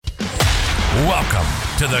Welcome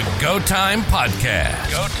to the Go Time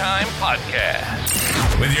Podcast. Go Time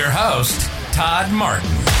Podcast. With your host, Todd Martin.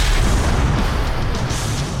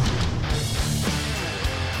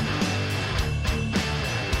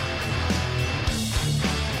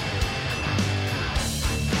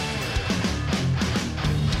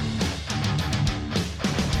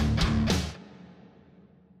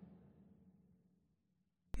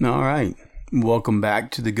 All right. Welcome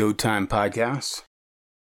back to the Go Time Podcast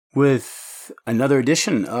with another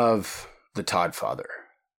edition of the ToddFather.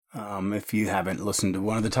 If you haven't listened to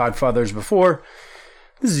one of the ToddFathers before,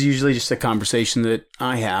 this is usually just a conversation that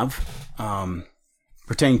I have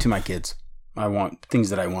pertaining to my kids. I want things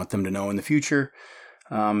that I want them to know in the future.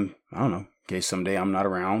 I don't know, in case someday I'm not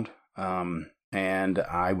around. And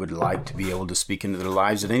I would like to be able to speak into their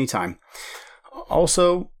lives at any time.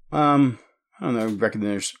 Also, I don't know, I reckon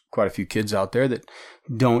there's quite a few kids out there that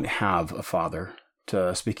don't have a father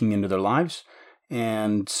to speaking into their lives.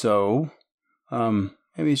 And so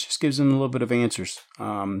maybe it just gives them a little bit of answers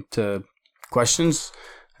to questions,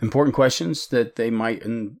 important questions that they might,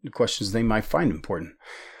 and questions they might find important,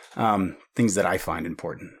 things that I find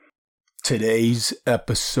important. Today's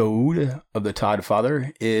episode of the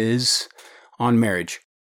ToddFather is on marriage.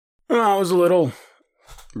 I was a little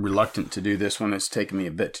reluctant to do this one. It's taken me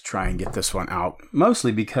a bit to try and get this one out,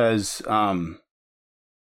 mostly because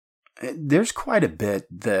there's quite a bit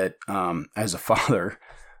that as a father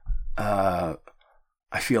I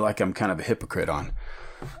feel like I'm kind of a hypocrite on.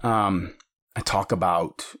 I talk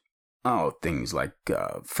about things like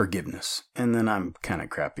forgiveness, and then I'm kind of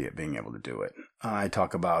crappy at being able to do it. I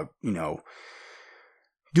talk about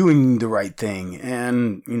doing the right thing,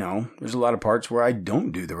 and there's a lot of parts where I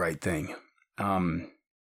don't do the right thing. And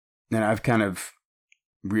I've kind of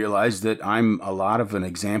realized that I'm a lot of an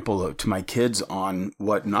example to my kids on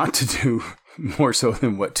what not to do more so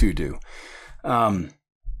than what to do.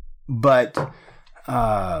 But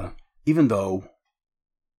even though,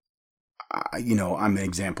 I'm an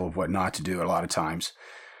example of what not to do a lot of times,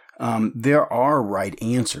 there are right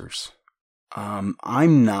answers. I'm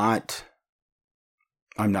not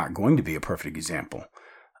going to be a perfect example.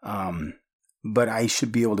 But I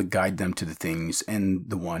should be able to guide them to the things and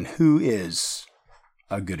the one who is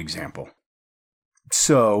a good example.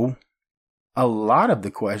 So a lot of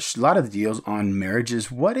the deals on marriage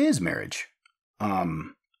is, what is marriage?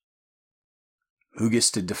 Who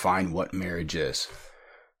gets to define what marriage is?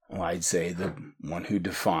 Well, I'd say the one who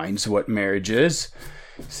defines what marriage is,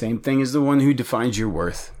 same thing as the one who defines your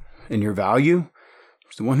worth and your value,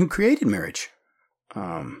 is the one who created marriage.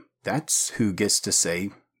 That's who gets to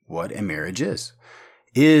say what a marriage is.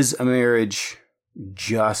 Is a marriage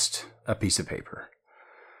just a piece of paper?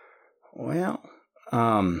 Well,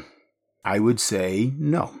 I would say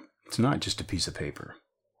no, it's not just a piece of paper.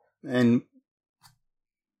 And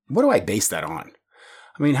what do I base that on?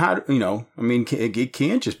 I mean, it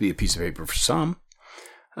can't just be a piece of paper for some.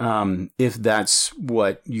 If that's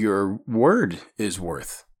what your word is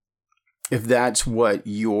worth, if that's what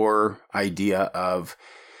your idea of,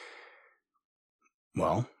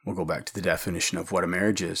 well, we'll go back to the definition of what a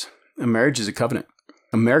marriage is. A marriage is a covenant.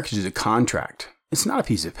 A marriage is a contract. It's not a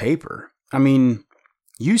piece of paper. I mean,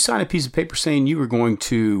 you sign a piece of paper saying you were going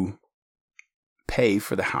to pay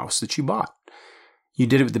for the house that you bought. You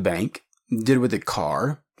did it with the bank. You did it with the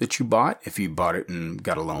car that you bought, if you bought it and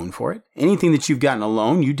got a loan for it. Anything that you've gotten a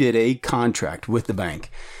loan, you did a contract with the bank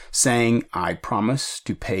saying, I promise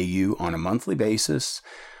to pay you on a monthly basis.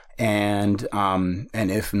 And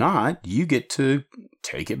if not, you get to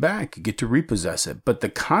take it back. You get to repossess it. But the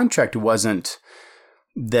contract wasn't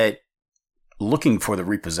that looking for the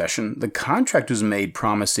repossession. The contract was made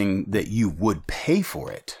promising that you would pay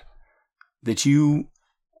for it. That you,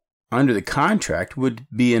 under the contract, would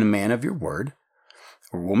be a man of your word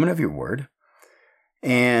or woman of your word.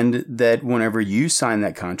 And that whenever you sign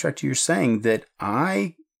that contract, you're saying that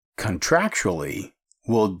I contractually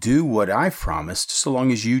will do what I've promised so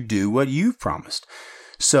long as you do what you've promised.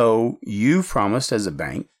 So you promised as a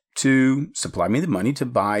bank to supply me the money to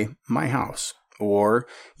buy my house, or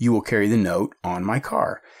you will carry the note on my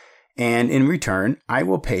car. And in return, I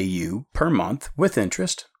will pay you per month with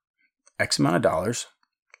interest, X amount of dollars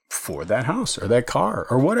for that house or that car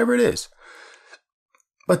or whatever it is.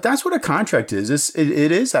 But that's what a contract is.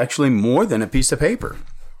 It is actually more than a piece of paper.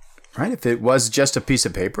 Right? If it was just a piece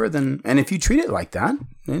of paper, then, and if you treat it like that,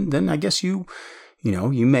 then I guess you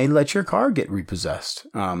may let your car get repossessed.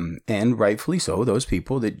 And rightfully so, those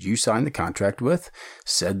people that you signed the contract with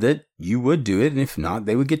said that you would do it, and if not,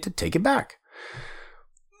 they would get to take it back.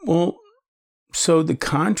 Well, so the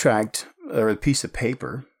contract or a piece of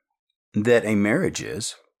paper that a marriage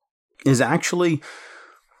is is actually,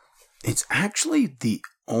 it's actually the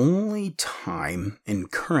only time in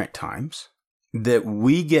current times that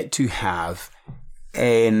we get to have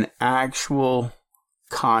an actual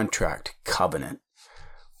contract covenant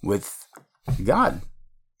with God.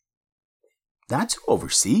 That's who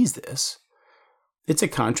oversees this. It's a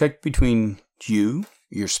contract between you,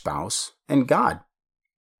 your spouse, and God.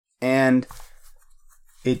 And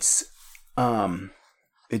it's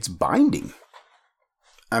binding.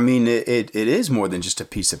 I mean, it is more than just a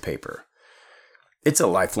piece of paper. It's a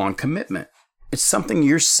lifelong commitment. It's something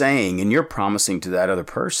you're saying and you're promising to that other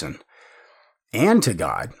person and to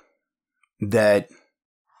God that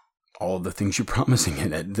all of the things you're promising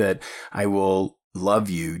in it, that I will love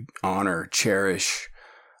you, honor, cherish,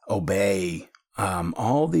 obey,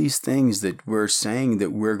 all these things that we're saying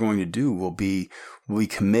that we're going to do will be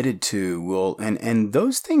committed to, and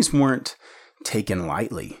those things weren't taken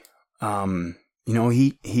lightly.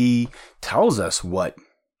 He tells us what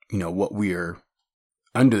we are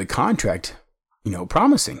under the contract,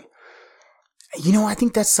 promising. I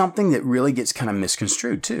think that's something that really gets kind of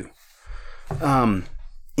misconstrued too.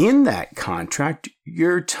 In that contract,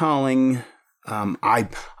 you're telling, I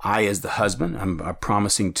as the husband, I'm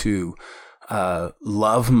promising to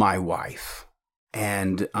love my wife,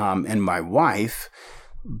 and my wife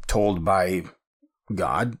told by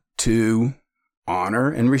God to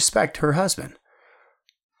honor and respect her husband.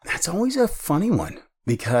 That's always a funny one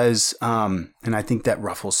because, and I think that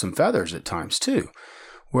ruffles some feathers at times too,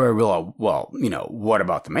 where we'll, what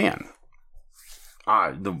about the man?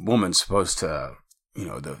 The woman's supposed to,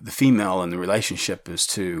 the female in the relationship is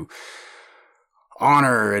to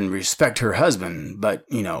honor and respect her husband, but,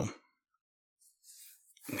 does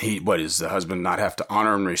the husband not have to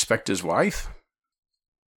honor and respect his wife?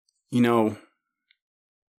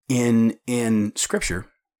 In Scripture,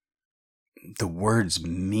 the words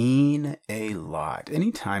mean a lot.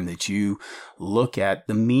 Anytime that you look at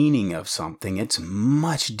the meaning of something, it's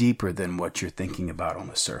much deeper than what you're thinking about on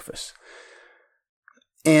the surface.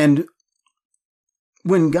 And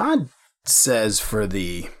when God says for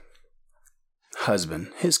the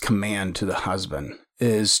husband, his command to the husband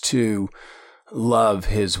is to love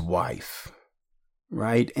his wife,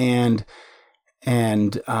 right? And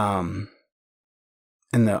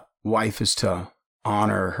the wife is to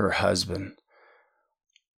honor her husband.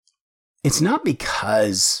 It's not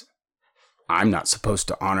because I'm not supposed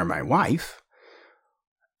to honor my wife.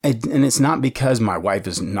 And it's not because my wife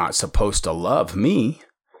is not supposed to love me.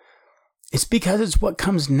 It's because it's what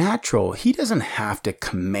comes natural. He doesn't have to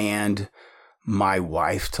command my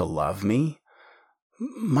wife to love me.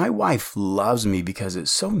 My wife loves me because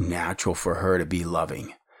it's so natural for her to be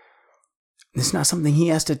loving. It's not something he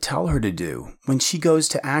has to tell her to do when she goes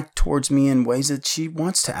to act towards me in ways that she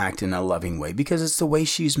wants to act in a loving way, because it's the way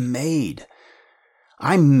she's made.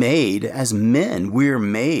 I'm made as men. We're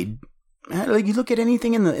made. Like you look at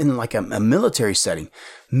anything in like a military setting,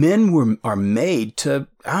 men are made to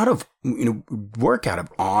work out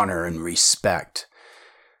of honor and respect.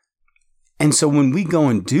 And so when we go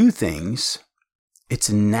and do things, it's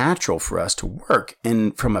natural for us to work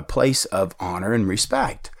from a place of honor and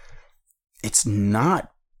respect. It's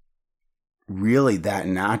not really that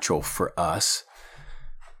natural for us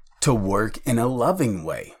to work in a loving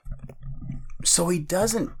way. So he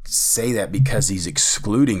doesn't say that because he's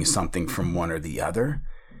excluding something from one or the other.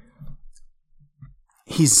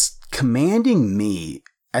 He's commanding me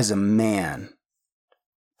as a man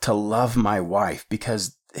to love my wife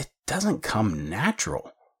because it doesn't come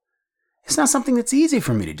natural. It's not something that's easy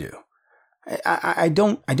for me to do. I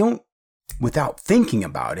don't, without thinking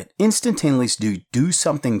about it, instantaneously do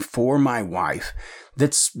something for my wife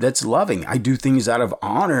that's loving. I do things out of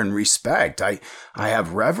honor and respect. I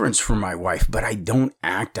have reverence for my wife, but I don't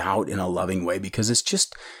act out in a loving way because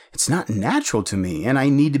it's not natural to me. And I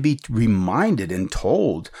need to be reminded and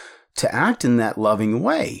told to act in that loving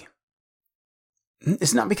way.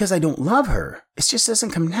 It's not because I don't love her. It just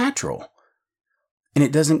doesn't come natural. And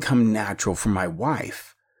it doesn't come natural for my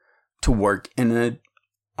wife to work in an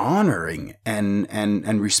honoring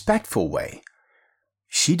and respectful way.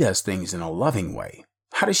 She does things in a loving way.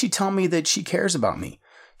 How does she tell me that she cares about me?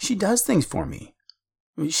 She does things for me.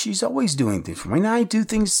 She's always doing things for me. And I do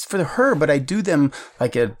things for her, but I do them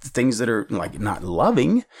like things that are like not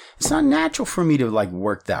loving. It's not natural for me to like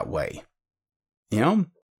work that way.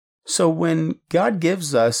 So when God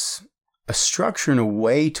gives us a structure and a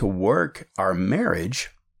way to work our marriage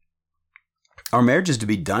is to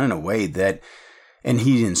be done in a way that, and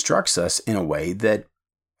he instructs us in a way that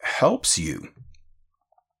helps you.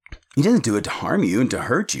 He doesn't do it to harm you and to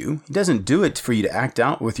hurt you. He doesn't do it for you to act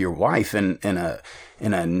out with your wife in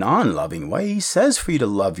in a non-loving way. He says for you to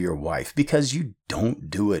love your wife because you don't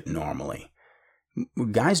do it normally.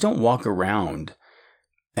 Guys don't walk around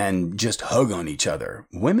and just hug on each other.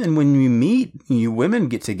 Women, when you meet, you women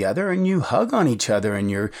get together and you hug on each other and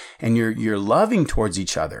you're loving towards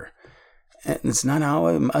each other. And it's not how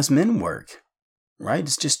us men work, right?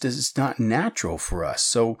 It's not natural for us.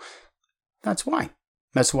 So that's why.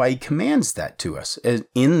 That's why he commands that to us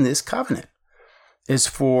in this covenant, is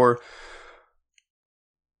for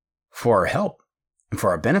our help and for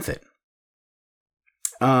our benefit.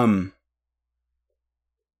 And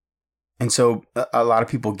so a lot of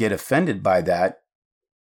people get offended by that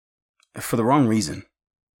for the wrong reason.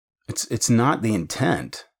 It's not the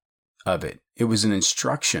intent of it. It was an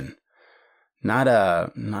instruction, not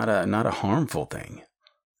a harmful thing.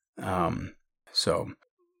 So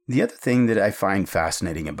the other thing that I find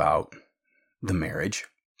fascinating about the marriage,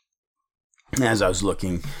 as I was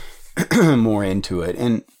looking more into it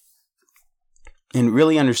and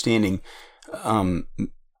really understanding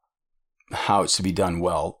how it's to be done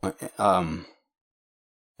well, and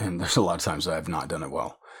there's a lot of times I have not done it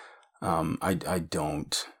well. I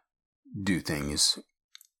don't do things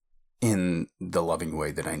in the loving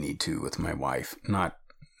way that I need to with my wife, not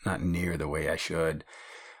near the way I should,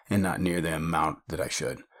 and not near the amount that I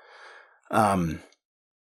should. And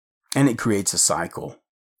it creates a cycle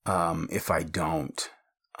if I don't,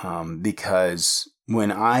 because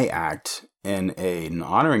when I act in an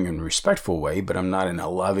honoring and respectful way, but I'm not in a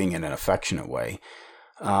loving and an affectionate way,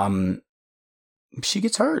 she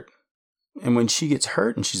gets hurt. And when she gets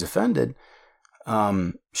hurt and she's offended,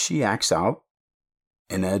 she acts out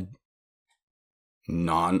in a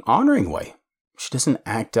non-honoring way. She doesn't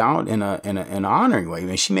act out in an honoring way. I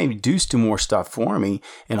mean, she may do more stuff for me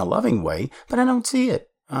in a loving way, but I don't see it.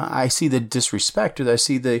 I see the disrespect, or I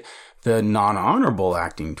see the non-honorable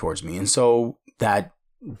acting towards me. And so that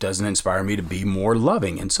doesn't inspire me to be more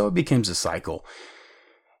loving. And so it becomes a cycle.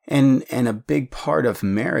 And a big part of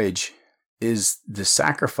marriage is the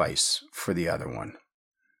sacrifice for the other one.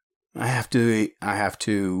 I have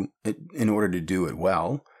to, in order to do it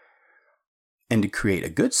well and to create a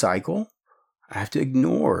good cycle, I have to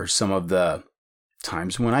ignore some of the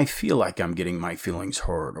times when I feel like I'm getting my feelings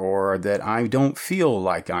hurt, or that I don't feel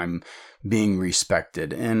like I'm being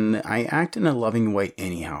respected. And I act in a loving way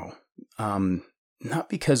anyhow. Not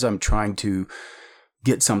because I'm trying to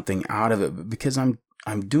get something out of it, but because I'm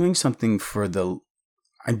doing something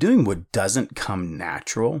I'm doing what doesn't come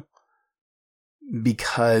natural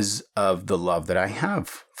because of the love that I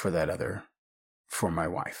have for my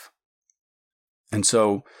wife. And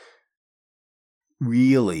so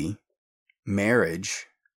really, marriage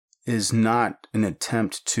is not an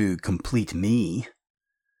attempt to complete me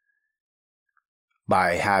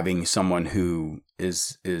by having someone who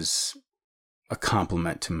is a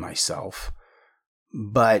complement to myself,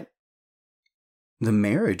 but the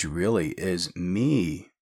marriage really is me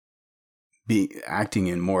acting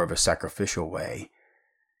in more of a sacrificial way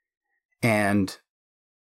and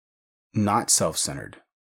not self-centered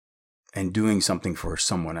and doing something for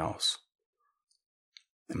someone else.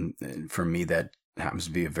 And for me, that happens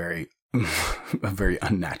to be a very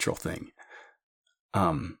unnatural thing.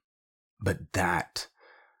 But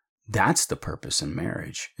that's the purpose in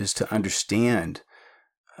marriage, is to understand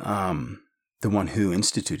the one who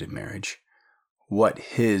instituted marriage, what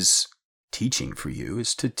his teaching for you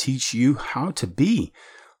is to teach you how to be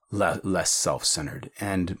less self-centered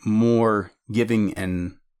and more giving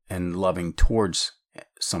and loving towards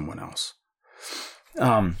someone else.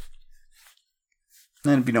 And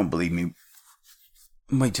if you don't believe me,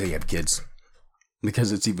 wait till you have kids,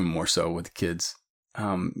 because it's even more so with kids.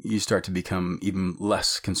 You start to become even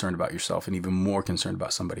less concerned about yourself and even more concerned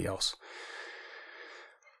about somebody else.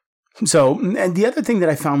 So, and the other thing that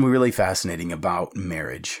I found really fascinating about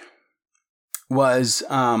marriage was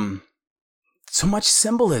so much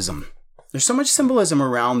symbolism. There's so much symbolism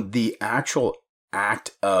around the actual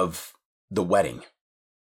act of the wedding.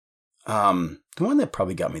 The one that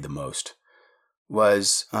probably got me the most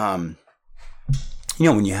was, when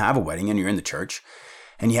you have a wedding and you're in the church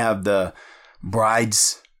and you have the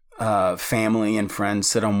bride's family and friends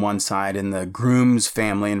sit on one side and the groom's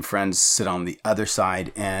family and friends sit on the other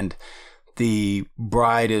side, and the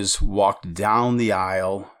bride is walked down the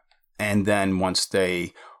aisle, and then once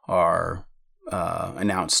they are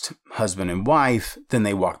announced husband and wife, then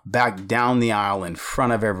they walk back down the aisle in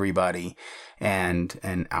front of everybody and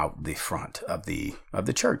out the front of the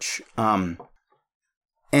church.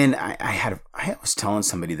 And I was telling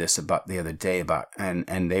somebody this about the other day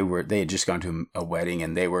and they had just gone to a wedding,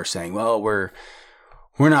 and they were saying, well, we're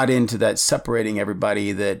we're not into that separating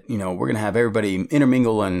everybody, that, we're going to have everybody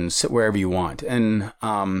intermingle and sit wherever you want. And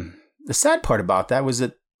the sad part about that was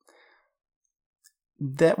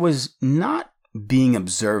that was not being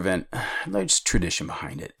observant. There's tradition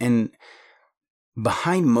behind it. And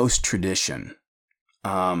behind most tradition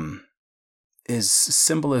is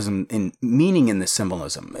symbolism and meaning in the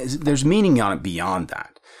symbolism. There's meaning on it beyond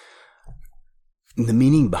that. The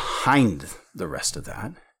meaning behind the rest of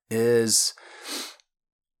that is,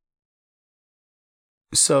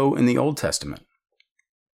 so in the Old Testament,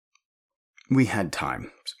 we had times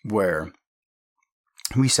where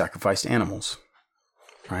we sacrificed animals,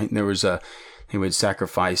 right? And they would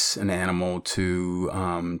sacrifice an animal to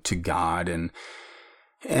God, and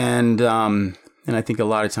I think a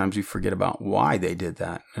lot of times we forget about why they did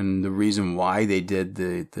that. And the reason why they did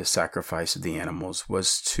the sacrifice of the animals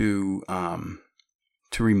was to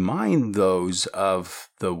remind those of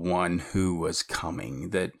the one who was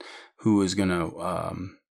coming, who was going to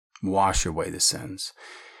wash away the sins,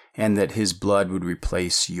 and that his blood would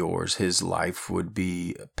replace yours. His life would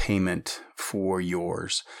be payment for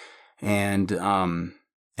yours. And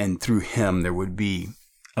through him, there would be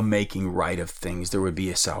a making right of things. There would be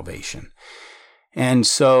a salvation. And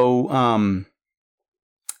so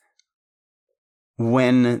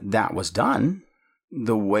when that was done,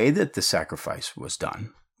 the way that the sacrifice was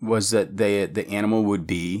done was that the animal would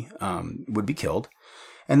be killed,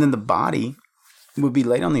 and then the body would be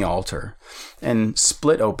laid on the altar and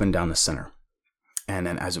split open down the center. And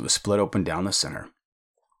then as it was split open down the center,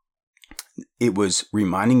 it was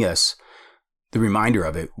reminding us, the reminder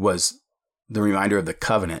of it was the reminder of the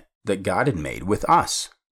covenant that God had made with us,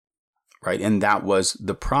 right? And that was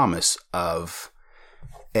the promise of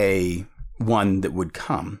a one that would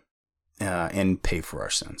come and pay for our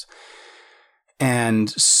sins. And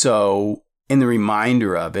so in the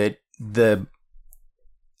reminder of it, the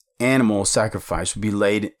animal sacrifice would be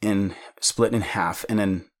split in half, and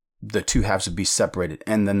then the two halves would be separated.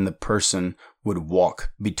 And then the person would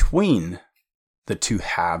walk between the two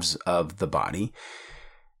halves of the body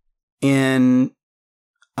to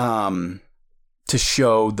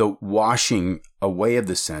show the washing away of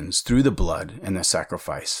the sins through the blood and the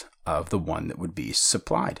sacrifice of the one that would be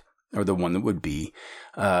supplied, or the one that would be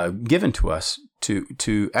given to us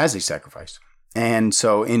to as a sacrifice. And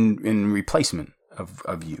so in replacement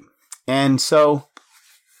of you. And so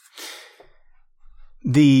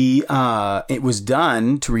it was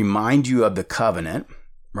done to remind you of the covenant,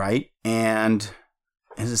 right? And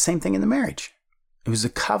it's the same thing in the marriage. It was a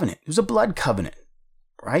covenant. It was a blood covenant,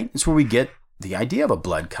 right? It's where we get the idea of a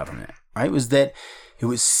blood covenant, right? It was that it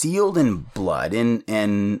was sealed in blood and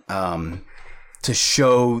to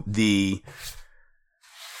show the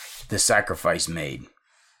sacrifice made.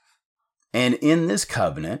 And in this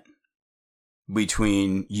covenant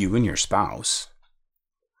between you and your spouse,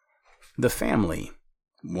 the family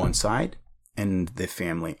one side and the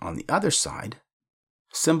family on the other side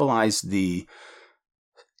symbolize the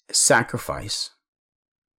sacrifice,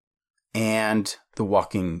 and the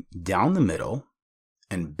walking down the middle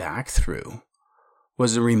and back through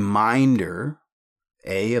was a reminder,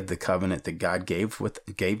 of the covenant that God gave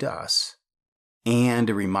to us, and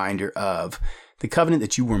a reminder of the covenant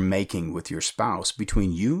that you were making with your spouse,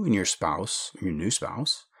 between you and your spouse, your new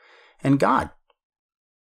spouse, and God.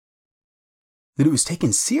 That it was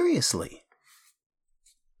taken seriously.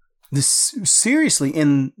 Seriously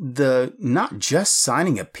in the not just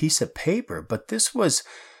signing a piece of paper, but this was a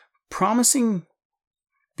promise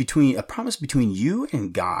between you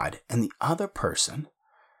and God and the other person,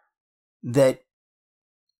 that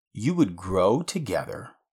you would grow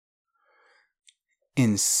together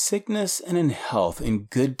in sickness and in health, in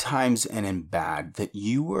good times and in bad, that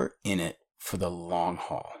you were in it for the long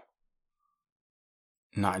haul.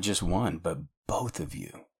 Not just one, but both of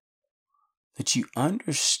you. That you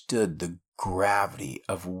understood the gravity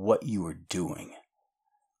of what you were doing.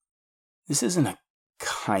 This isn't a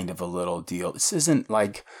kind of a little deal. This isn't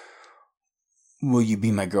like, will you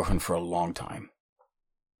be my girlfriend for a long time?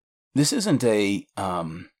 This isn't a,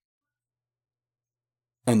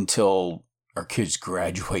 until our kids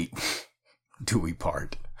graduate, do we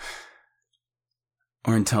part?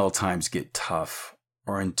 Or until times get tough,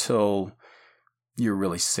 or until you're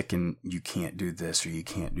really sick and you can't do this or you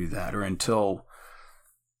can't do that, or until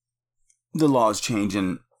the laws change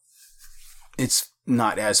and it's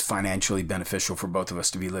not as financially beneficial for both of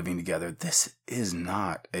us to be living together. This is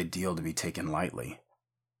not a deal to be taken lightly.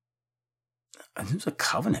 This is a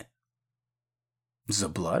covenant. This is a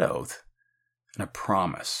blood oath and a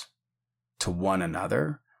promise to one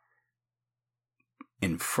another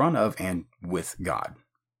in front of and with God,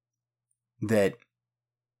 that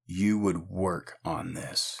you would work on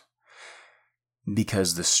this.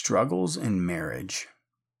 Because the struggles in marriage,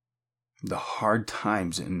 the hard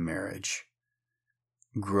times in marriage,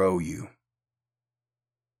 grow you.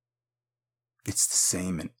 It's the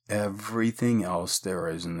same in everything else there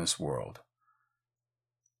is in this world.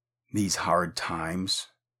 These hard times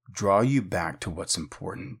draw you back to what's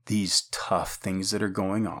important. These tough things that are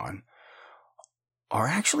going on are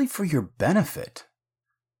actually for your benefit,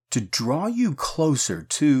 to draw you closer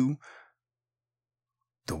to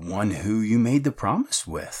the one who you made the promise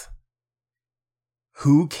with.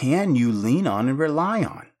 Who can you lean on and rely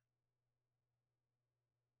on?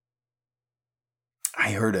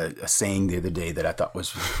 I heard a saying the other day that I thought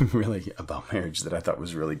was really about marriage that I thought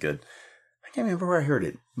was really good. I can't remember where I heard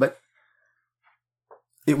it, but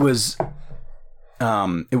it was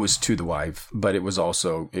to the wife, but it was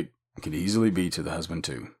also, it could easily be to the husband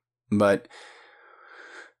too. But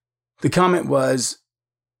the comment was,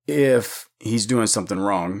 if he's doing something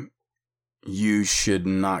wrong, you should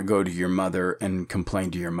not go to your mother and complain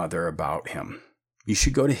to your mother about him. You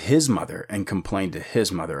should go to his mother and complain to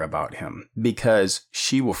his mother about him, because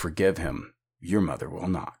she will forgive him. Your mother will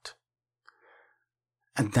not.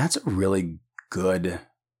 And that's a really good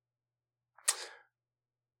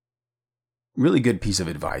piece of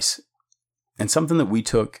advice, and something that we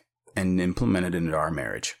took and implemented into our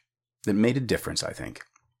marriage that made a difference, I think.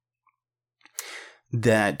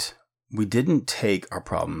 That we didn't take our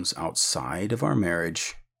problems outside of our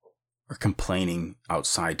marriage or complaining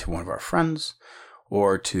outside to one of our friends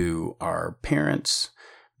or to our parents,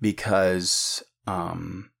 because if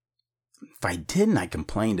I did and I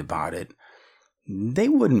complained about it, they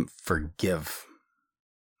wouldn't forgive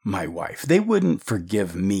my wife. They wouldn't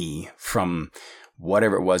forgive me from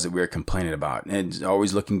whatever it was that we were complaining about. And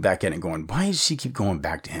always looking back at it and going, why does she keep going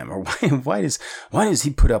back to him? Or why does he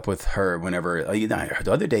put up with her whenever, the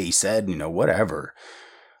other day he said, whatever.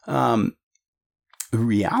 The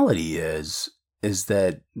reality is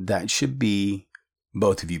that should be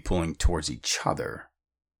both of you pulling towards each other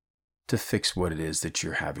to fix what it is that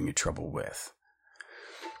you're having a trouble with.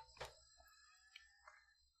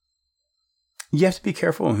 You have to be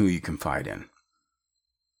careful in who you confide in.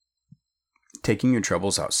 Taking your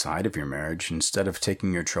troubles outside of your marriage instead of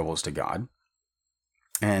taking your troubles to God,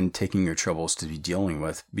 and taking your troubles to be dealing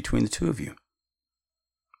with between the two of you.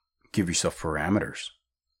 Give yourself parameters.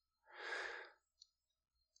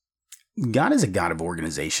 God is a God of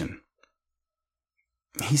organization.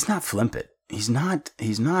 He's not flippant. He's not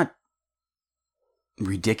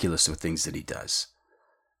ridiculous with things that he does.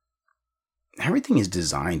 Everything is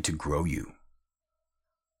designed to grow you.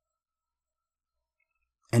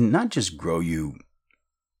 And not just grow you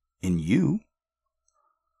in you,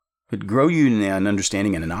 but grow you in an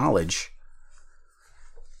understanding and a knowledge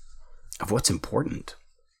of what's important.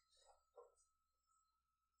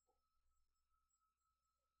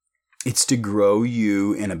 It's to grow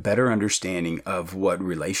you in a better understanding of what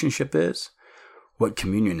relationship is, what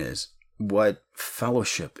communion is, what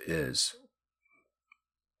fellowship is.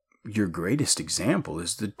 Your greatest example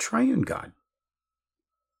is the triune God.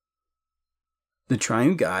 The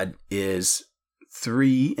triune God is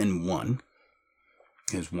 3 in 1,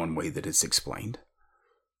 is one way that it's explained.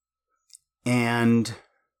 And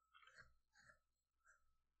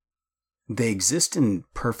they exist in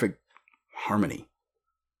perfect harmony.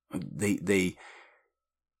 They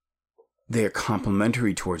are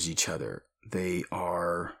complementary towards each other. They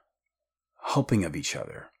are helping of each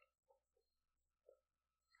other.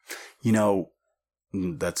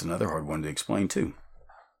 That's another hard one to explain too.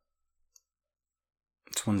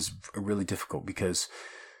 This one's really difficult because,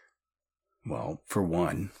 well, for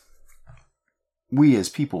one, we as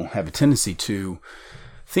people have a tendency to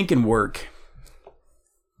think and work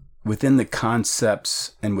within the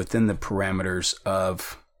concepts and within the parameters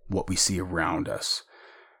of what we see around us.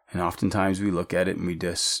 And oftentimes we look at it and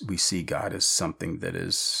we see God as something that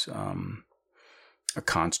is a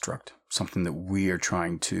construct, something that we are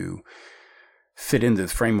trying to fit into the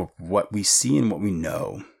frame of what we see and what we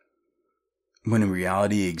know. When in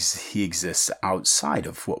reality, he exists outside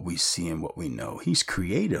of what we see and what we know. He's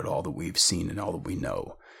created all that we've seen and all that we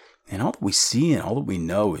know. And all that we see and all that we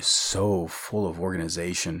know is so full of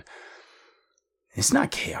organization. It's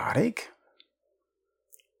not chaotic.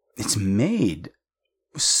 It's made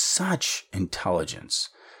with such intelligence,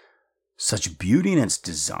 such beauty in its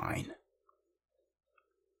design,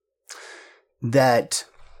 that,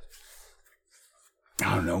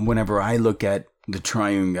 I don't know, whenever I look at the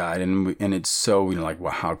triune God, and it's so,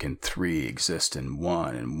 well, how can 3 exist in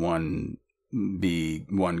 1, and 1 be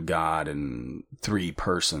one God and 3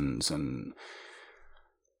 persons? And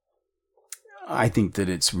I think that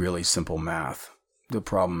it's really simple math. The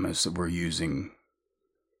problem is that we're using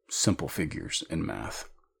simple figures in math.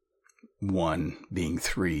 1 being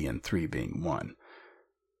 3 and 3 being 1.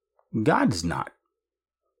 God is not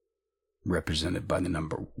represented by the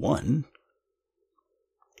number 1.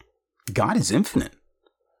 God is infinite.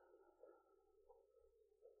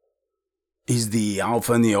 He's the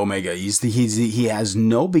Alpha and the Omega. He has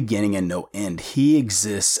no beginning and no end. He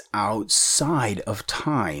exists outside of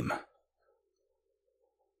time.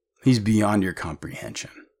 He's beyond your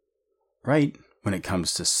comprehension, right? When it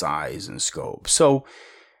comes to size and scope. So,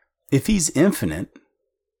 if he's infinite,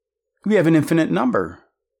 we have an infinite number.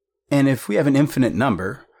 And if we have an infinite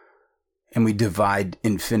number, and we divide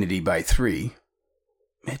infinity by 3,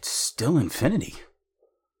 it's still infinity.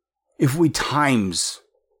 If we times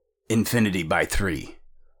infinity by 3,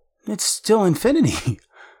 it's still infinity.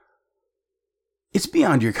 It's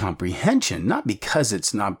beyond your comprehension, not because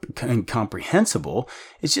it's not incomprehensible.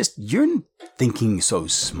 It's just you're thinking so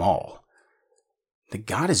small. That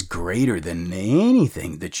God is greater than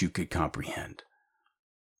anything that you could comprehend.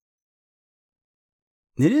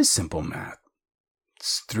 It is simple math.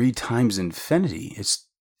 It's 3 times infinity. It's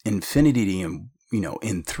infinity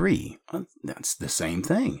in 3. That's the same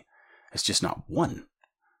thing. It's just not 1.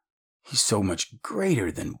 He's so much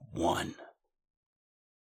greater than 1.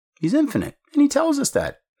 He's infinite, and he tells us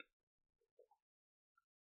that.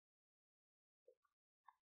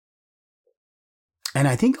 And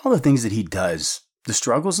I think all the things that he does, the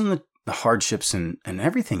struggles and the hardships and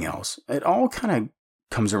everything else, it all kind of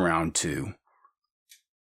comes around to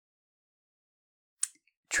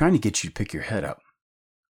trying to get you to pick your head up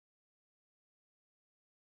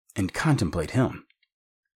and contemplate him.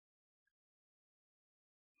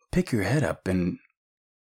 Pick your head up and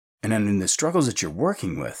in the struggles that you're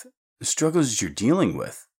working with, the struggles that you're dealing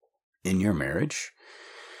with in your marriage,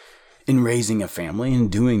 in raising a family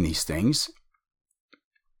and doing these things,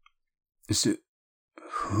 so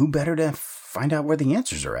who better to find out where the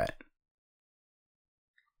answers are at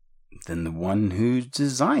than the one who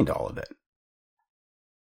designed all of it?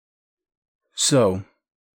 So,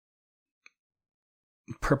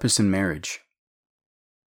 purpose in marriage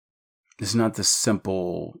is not the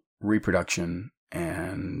simple reproduction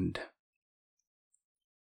and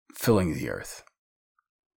filling the earth.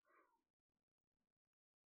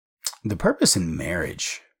 The purpose in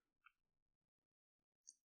marriage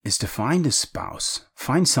is to find a spouse,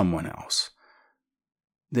 find someone else,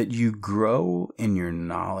 that you grow in your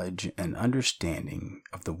knowledge and understanding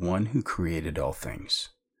of the one who created all things,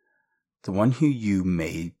 the one who you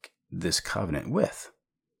make this covenant with,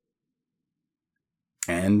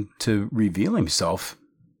 and to reveal himself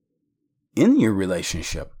in your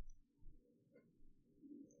relationship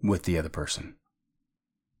with the other person.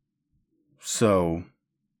 So,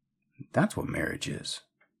 that's what marriage is.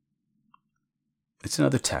 It's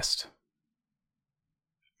another test.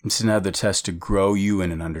 It's another test to grow you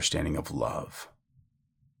in an understanding of love,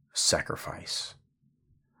 sacrifice,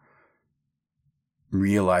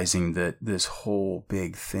 realizing that this whole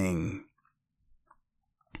big thing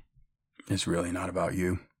is really not about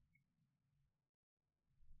you.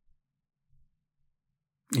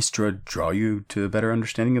 It's to draw you to a better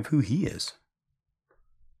understanding of who he is.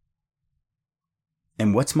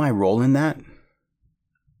 And what's my role in that?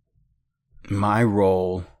 My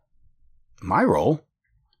role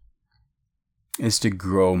is to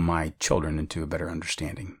grow my children into a better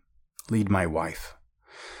understanding. Lead my wife.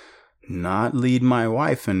 Not lead my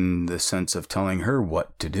wife in the sense of telling her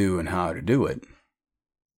what to do and how to do it.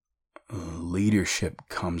 Leadership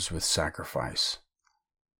comes with sacrifice.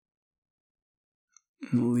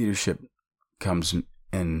 Leadership comes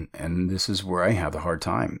in, and this is where I have the hard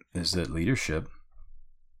time, is that leadership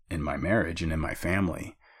in my marriage and in my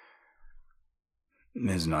family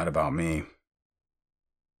is not about me.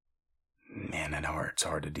 Man, it's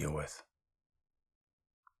hard to deal with.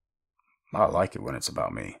 I like it when it's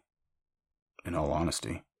about me, in all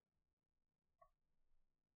honesty.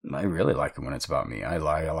 I really like it when it's about me. I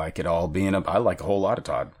like it all being I like a whole lot of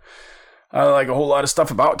Todd. I like a whole lot of stuff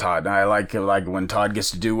about Todd. I like when Todd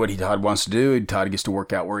gets to do what Todd wants to do. Todd gets to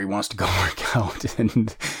work out where he wants to go work out.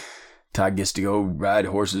 And Todd gets to go ride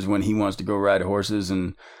horses when he wants to go ride horses.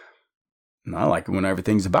 And I like it when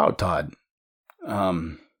everything's about Todd.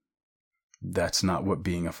 That's not what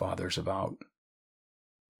being a father is about.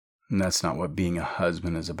 And that's not what being a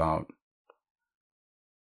husband is about.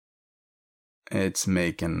 It's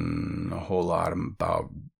making a whole lot about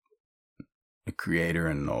the Creator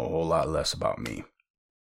and a whole lot less about me.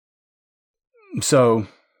 So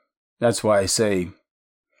that's why I say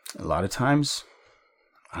a lot of times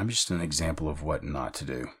I'm just an example of what not to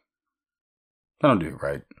do. I don't do it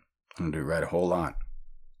right. I don't do it right a whole lot.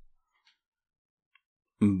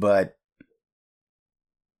 But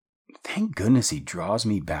thank goodness he draws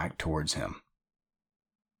me back towards him.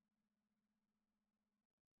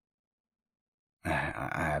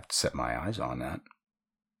 I have to set my eyes on that.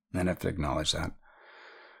 And I have to acknowledge that.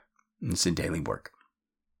 It's a daily work.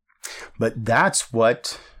 But that's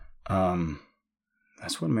what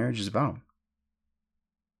marriage is about.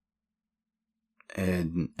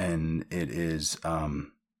 And it is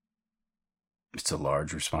it's a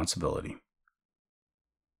large responsibility.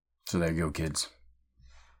 So there you go, kids.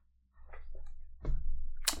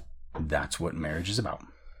 That's what marriage is about.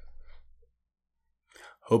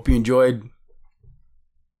 Hope you enjoyed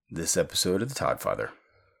this episode of the ToddFather.